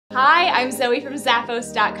Hi, I'm Zoe from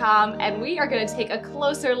Zappos.com, and we are going to take a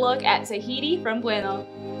closer look at Tahiti from Bueno.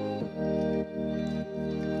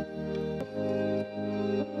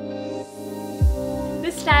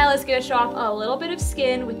 This style is going to show off a little bit of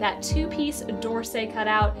skin with that two-piece dorset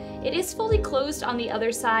cutout. It is fully closed on the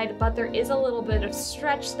other side, but there is a little bit of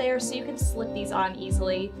stretch there, so you can slip these on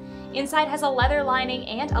easily. Inside has a leather lining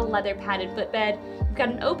and a leather padded footbed. You've got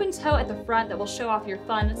an open toe at the front that will show off your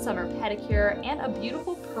fun summer pedicure, and a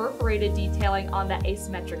beautiful perforated detailing on that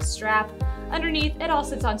asymmetric strap. Underneath, it all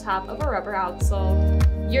sits on top of a rubber outsole.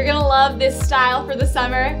 You're gonna love this style for the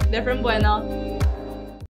summer. They're from Bueno.